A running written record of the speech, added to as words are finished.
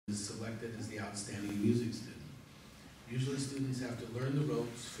is selected as the outstanding music student. Usually students have to learn the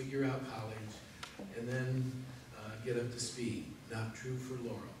ropes, figure out college, and then get up to speed. Not true for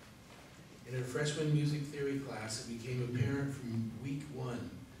Laurel. In her freshman music theory class, it became apparent from week one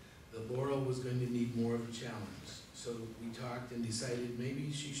that Laurel was going to need more of a challenge. So we talked and decided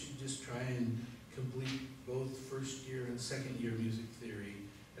maybe she should just try and complete both first year and second year music theory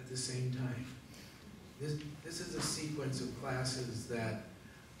at the same time. This is a sequence of classes that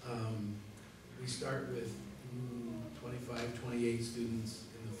we start with 25, 28 students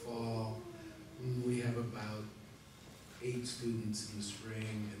in the fall. We have about 8 students in the spring,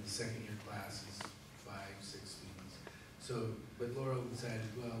 and the second year class is 5, 6 students. So, but Laurel decided,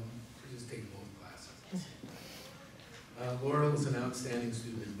 well, we'll just take both classes. Laurel is an outstanding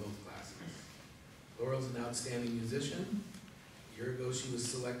student in both classes. Laurel's an outstanding musician. A year ago, she was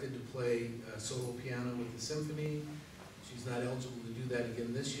selected to play solo piano with the symphony. She's not eligible to do that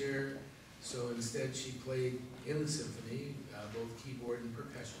again this year, so instead she played in the symphony, both keyboard and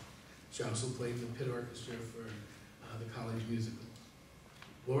percussion. She also played the pit orchestra for the college musical.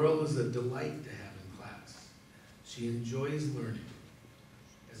 Laurel is a delight to have in class. She enjoys learning.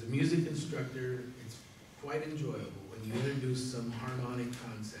 As a music instructor, it's quite enjoyable when you introduce some harmonic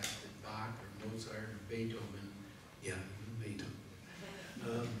concept that Bach or Mozart or Beethoven, yeah, even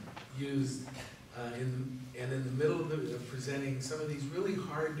Beethoven, used and in the middle of presenting some of these really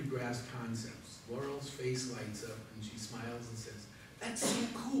hard to grasp concepts, Laurel's face lights up and she smiles and says, "That's so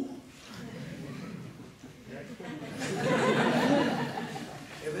cool."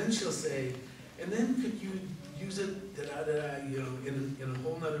 And then she'll say, "And then could you use it da-da-da, you know, in a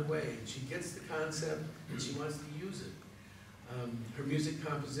whole nother way?" And she gets the concept and she wants to use it. Her music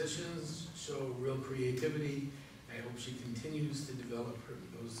compositions show real creativity. I hope she continues to develop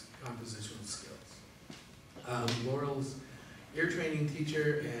those compositional skills. Laurel's ear training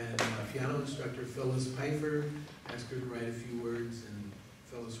teacher and piano instructor Phyllis Pfeiffer asked her to write a few words, and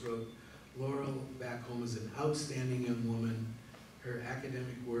Phyllis wrote, "Laurel Backholm is an outstanding young woman. Her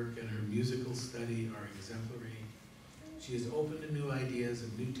academic work and her musical study are exemplary. She is open to new ideas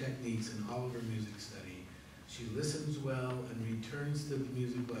and new techniques in all of her music study. She listens well and returns to the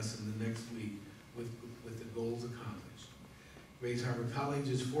music lesson the next week with the goals accomplished. Grace Harbor College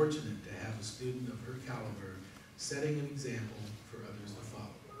is fortunate to have a student of her caliber setting an example for others to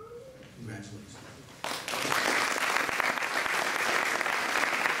follow." Congratulations.